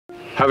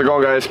How's it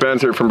going, guys?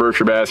 Spencer from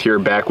Berkshire Bass here,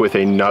 back with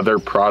another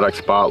product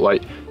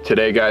spotlight.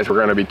 Today, guys, we're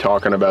going to be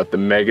talking about the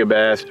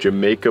Megabass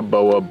Jamaica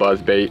Boa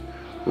Buzzbait.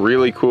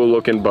 Really cool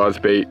looking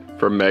buzzbait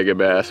from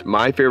Megabass.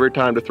 My favorite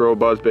time to throw a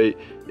buzzbait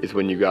is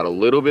when you got a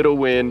little bit of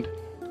wind,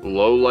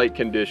 low light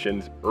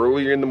conditions,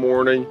 earlier in the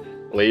morning,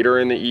 later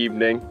in the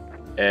evening,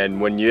 and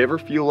when you ever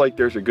feel like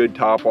there's a good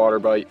topwater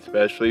bite,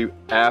 especially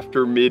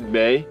after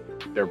mid-May,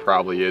 there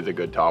probably is a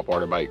good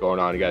topwater bite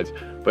going on, guys.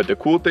 But the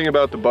cool thing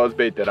about the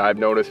buzzbait that I've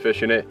noticed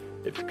fishing it,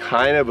 it's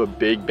kind of a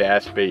big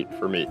bass bait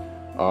for me.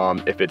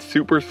 If it's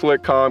super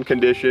slick, calm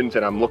conditions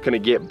and I'm looking to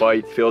get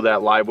bites, fill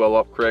that live well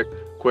up quick,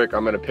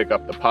 I'm gonna pick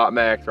up the Pop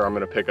Max, or I'm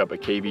gonna pick up a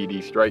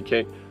KVD Strike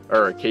King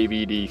or a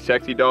KVD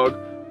Sexy Dog.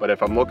 But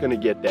if I'm looking to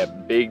get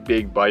that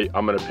big bite,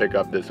 I'm gonna pick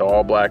up this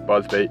all black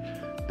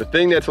buzzbait. The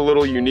thing that's a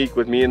little unique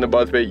with me in the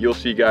buzzbait, you'll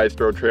see guys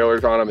throw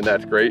trailers on them and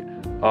that's great.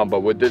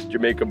 But with this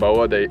Jamaica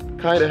Boa, they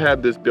kind of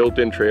have this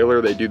built-in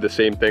trailer. They do the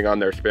same thing on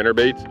their spinner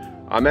baits.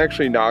 I'm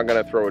actually not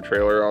gonna throw a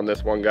trailer on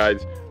this one,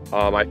 guys.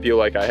 I feel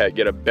like I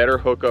get a better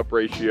hookup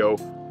ratio,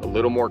 a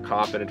little more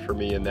confidence for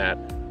me in that.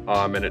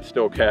 And it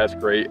still casts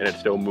great and it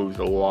still moves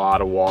a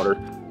lot of water.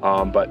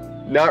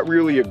 But not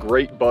really a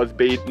great buzz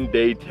baiting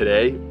day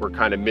today. We're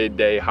kind of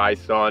midday, high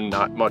sun,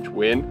 not much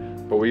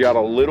wind, but we got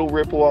a little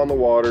ripple on the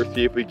water.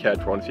 See if we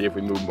catch one, see if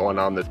we move one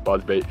on this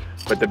buzz bait.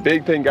 But the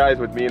big thing, guys,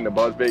 with me and the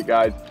buzz bait,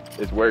 guys,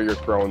 is where you're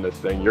throwing this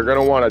thing. You're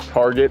gonna wanna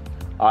target,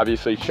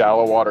 obviously,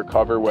 shallow water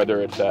cover,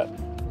 whether it's at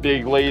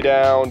big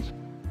laydowns,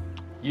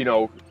 you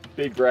know,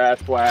 big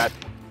grass flats,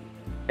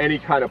 any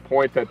kind of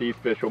points that these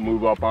fish will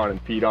move up on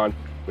and feed on.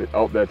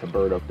 Oh, that's a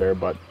bird up there.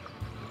 But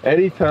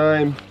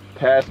anytime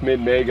past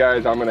mid-May,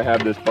 guys, I'm gonna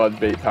have this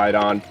buzzbait tied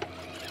on.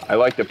 I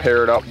like to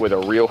pair it up with a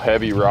real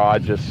heavy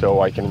rod just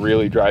so I can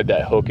really drive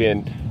that hook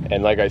in.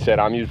 And like I said,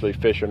 I'm usually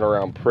fishing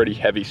around pretty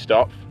heavy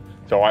stuff,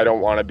 so I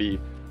don't want to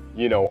be,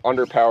 you know,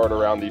 underpowered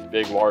around these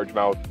big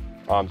largemouth.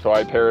 So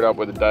I pair it up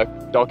with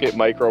a Ducket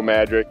Micro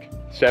Magic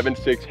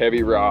 7/6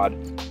 heavy rod,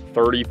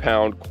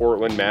 30-pound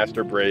Cortland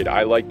Master Braid.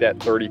 I like that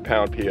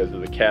 30-pound because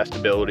of the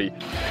castability.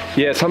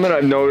 Yeah, something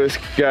I've noticed,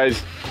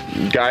 guys,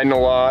 guiding a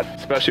lot,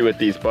 especially with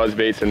these buzz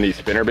baits and these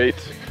spinner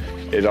baits,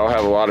 is I'll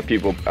have a lot of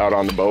people out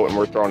on the boat and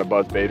we're throwing a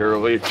buzz bait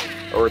early,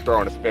 or we're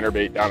throwing a spinner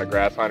bait down a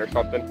grass line or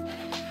something,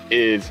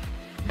 is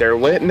they're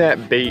letting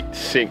that bait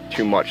sink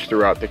too much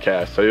throughout the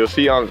cast. So you'll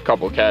see on a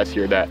couple of casts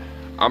here that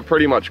I'm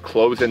pretty much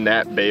closing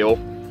that bail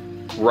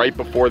right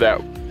before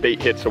that bait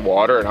hits the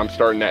water, and I'm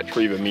starting that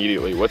retrieve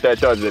immediately. What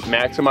that does is it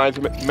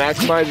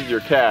maximizes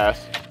your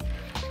cast.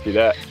 See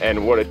that?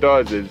 And what it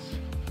does is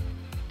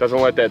doesn't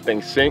let that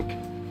thing sink,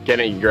 get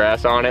any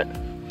grass on it,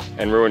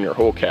 and ruin your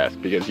whole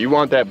cast, because you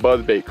want that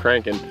buzz bait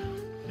cranking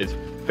as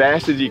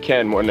fast as you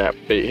can when that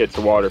bait hits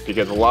the water,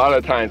 because a lot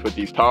of times with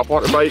these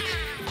topwater bites,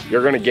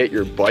 you're gonna get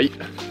your bite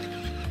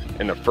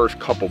in the first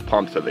couple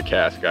pumps of the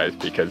cast, guys,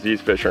 because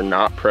these fish are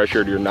not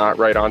pressured, you're not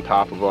right on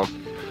top of them.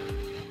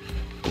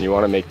 And you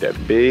want to make that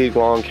big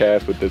long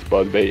cast with this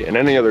buzzbait and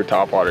any other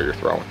topwater you're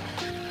throwing.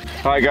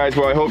 All right, guys,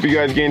 well, I hope you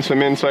guys gained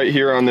some insight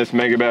here on this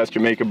Megabass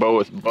Jamaica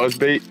Boa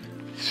buzzbait.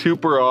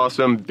 Super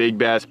awesome big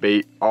bass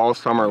bait all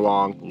summer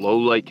long, low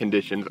light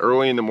conditions,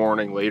 early in the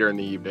morning, later in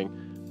the evening.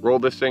 Roll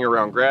this thing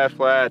around grass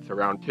flats,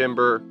 around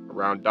timber,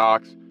 around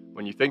docks.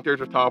 When you think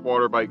there's a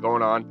topwater bite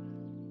going on,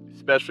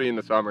 especially in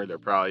the summer, there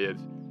probably is,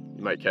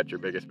 you might catch your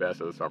biggest bass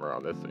of the summer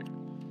on this thing.